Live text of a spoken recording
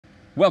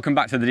Welcome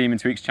back to the Demon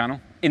Tweeks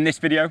channel. In this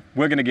video,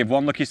 we're going to give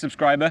one lucky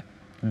subscriber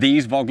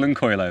these Vogtland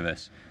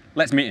Coilovers.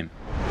 Let's meet him.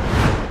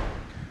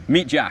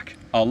 Meet Jack,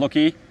 our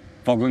lucky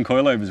Vogtland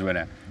Coilovers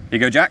winner. Here you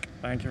go, Jack.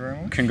 Thank you very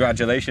much.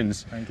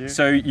 Congratulations. Thank you.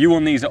 So you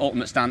won these at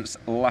Ultimate Stance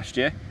last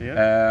year.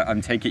 Yeah.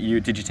 And did you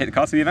take the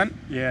car to the event?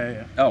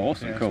 Yeah. Oh,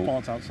 awesome, yeah, cool.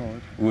 Parked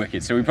outside.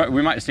 Wicked. So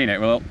we might have seen it.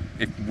 Well,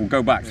 if we'll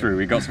go back through,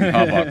 we got some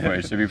car park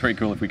footage, so it'd be pretty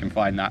cool if we can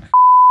find that.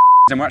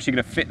 And we're actually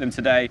going to fit them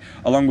today,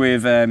 along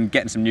with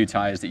getting some new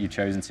tyres that you've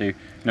chosen to.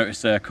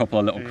 Notice a couple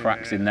of little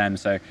cracks in them,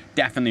 so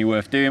definitely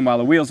worth doing while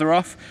the wheels are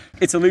off.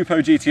 It's a Lupo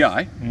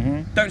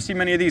GTI. Don't see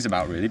many of these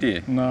about, really, do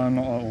you? No,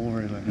 not at all,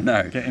 really.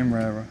 No. Getting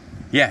rarer.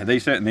 Yeah, they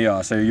certainly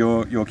are. So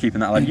you're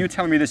keeping that alive. You were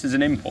telling me this is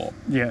an import.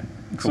 Yeah.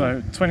 Cool. So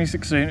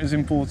 2016 it was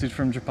imported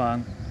from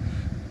Japan.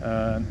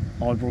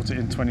 I brought it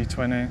in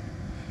 2020.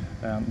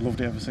 Loved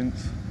it ever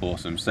since.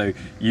 Awesome. So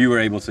you were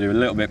able to do a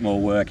little bit more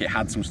work. It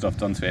had some stuff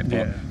done to it,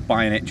 but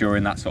buying it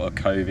during that sort of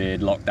COVID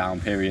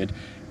lockdown period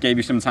gave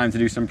you some time to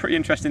do some pretty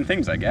interesting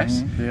things, I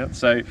guess. Yep.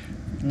 So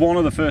one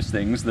of the first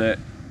things that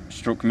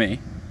struck me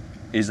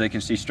is they can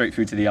see straight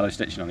through to the yellow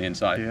stitching on the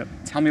inside. Yep.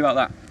 Tell me about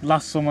that.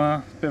 Last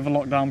summer, bit of a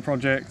lockdown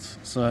project.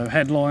 So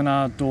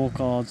headliner, door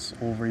cards,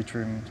 all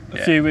retrimmed.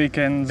 A few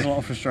weekends, a lot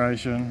of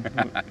frustration.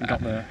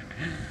 Got there.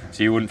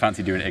 So you wouldn't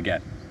fancy doing it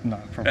again? No,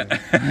 probably.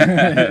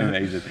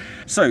 Amazing.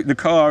 So the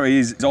car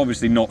is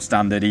obviously not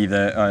standard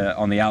either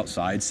on the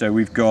outside. So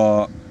we've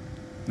got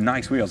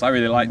nice wheels. I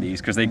really like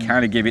these because they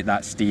kind of give it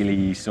that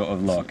steely sort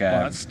of look.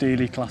 That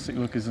steely classic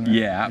look, isn't it?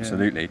 Yeah,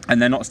 absolutely.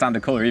 And they're not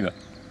standard colour either.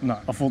 No,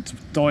 I thought to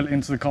dial it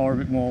into the car a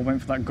bit more,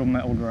 went for that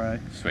gunmetal grey.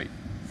 Sweet.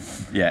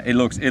 Yeah, it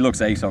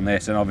looks ace on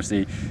this, and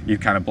obviously you've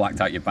kind of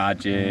blacked out your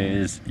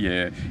badges,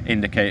 your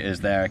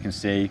indicators there I can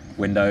see,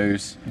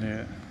 windows,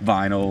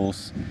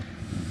 vinyls.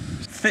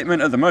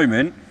 Fitment at the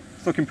moment,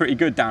 it's looking pretty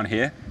good down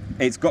here.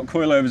 It's got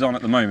coilovers on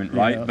at the moment,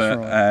 right? Yeah, but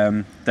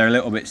right. They're a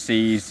little bit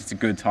seized. It's a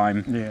good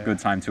time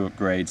to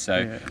upgrade.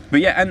 So, but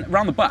yeah, and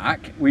around the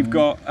back we've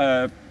got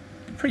a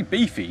pretty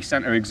beefy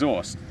centre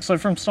exhaust. So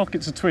from stock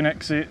it's a twin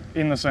exit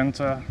in the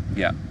centre.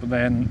 Yeah. But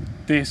then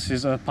this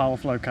is a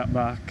Powerflow cat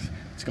back.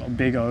 It's got a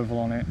big oval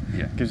on it.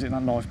 Yeah. Gives it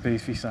that nice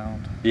beefy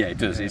sound. Yeah, it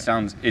does. Yeah.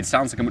 It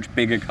sounds like a much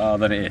bigger car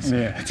than it is.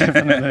 Yeah,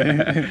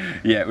 definitely.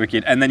 Yeah,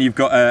 wicked. And then you've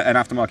got an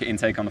aftermarket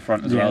intake on the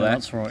front as well there.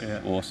 That's right,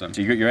 yeah. Awesome. So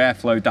you've got your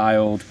airflow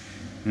dialed.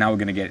 Now we're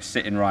going to get it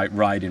sitting right,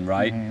 riding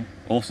right.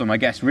 Awesome. I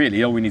guess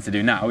really all we need to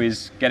do now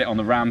is get it on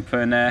the ramp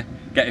and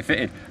get it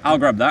fitted. I'll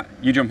grab that.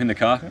 You jump in the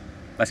car.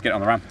 Let's get it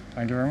on the ramp.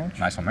 Thank you very much.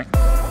 Nice one, mate.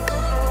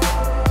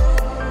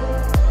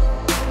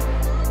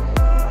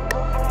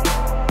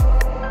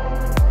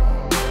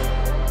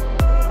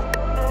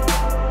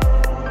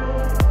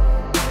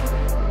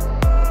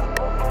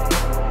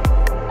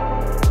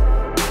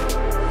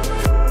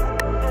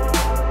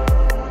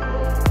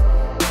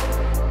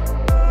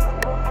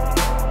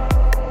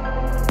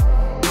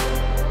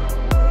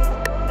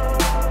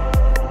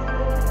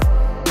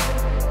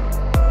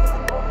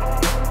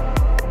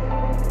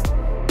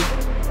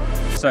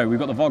 So we've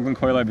got the Vogtland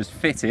Coilovers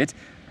fitted.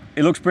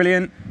 It looks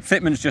brilliant.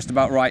 Fitment's just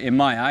about right in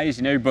my eyes,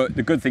 you know, but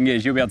the good thing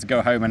is you'll be able to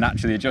go home and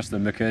naturally adjust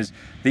them because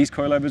these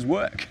coilovers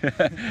work.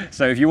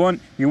 So if you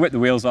want, you can whip the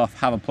wheels off,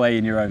 have a play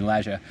in your own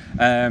leisure.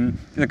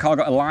 The car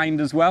got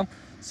aligned as well,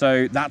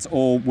 so that's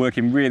all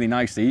working really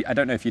nicely. I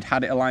don't know if you'd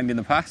had it aligned in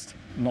the past.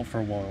 Not for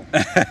a while.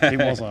 It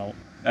was out.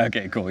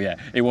 Okay, cool, yeah.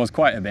 It was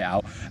quite a bit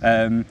out.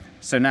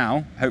 So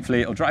now,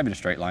 hopefully it'll drive in a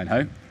straight line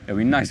home. It'll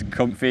be nice and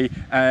comfy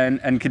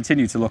and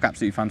continue to look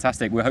absolutely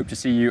fantastic. We hope to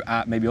see you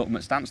at maybe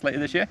Ultimate Stance later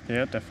this year.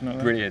 Yeah,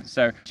 definitely. Brilliant.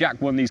 So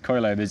Jack won these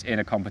coilovers in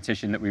a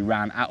competition that we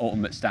ran at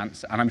Ultimate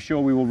Stance, and I'm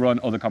sure we will run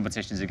other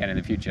competitions again in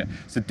the future.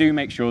 So do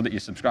make sure that you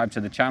subscribe to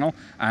the channel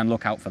and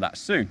look out for that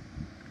soon.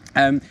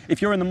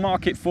 If you're in the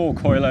market for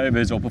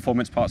coilovers or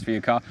performance parts for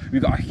your car,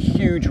 we've got a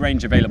huge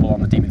range available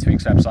on the Demon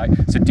Tweeks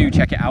website, so do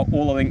check it out.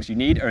 All the links you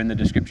need are in the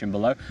description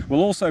below.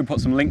 We'll also put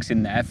some links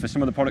in there for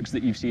some of the products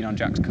that you've seen on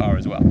Jack's car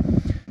as well.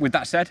 With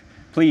that said,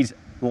 please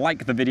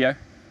like the video,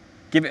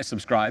 give it a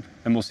subscribe,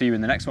 and we'll see you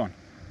in the next one.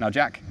 Now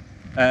Jack,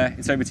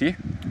 it's over to you.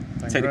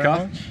 Take the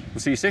car.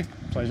 We'll see you soon.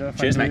 Pleasure.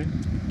 Cheers, mate.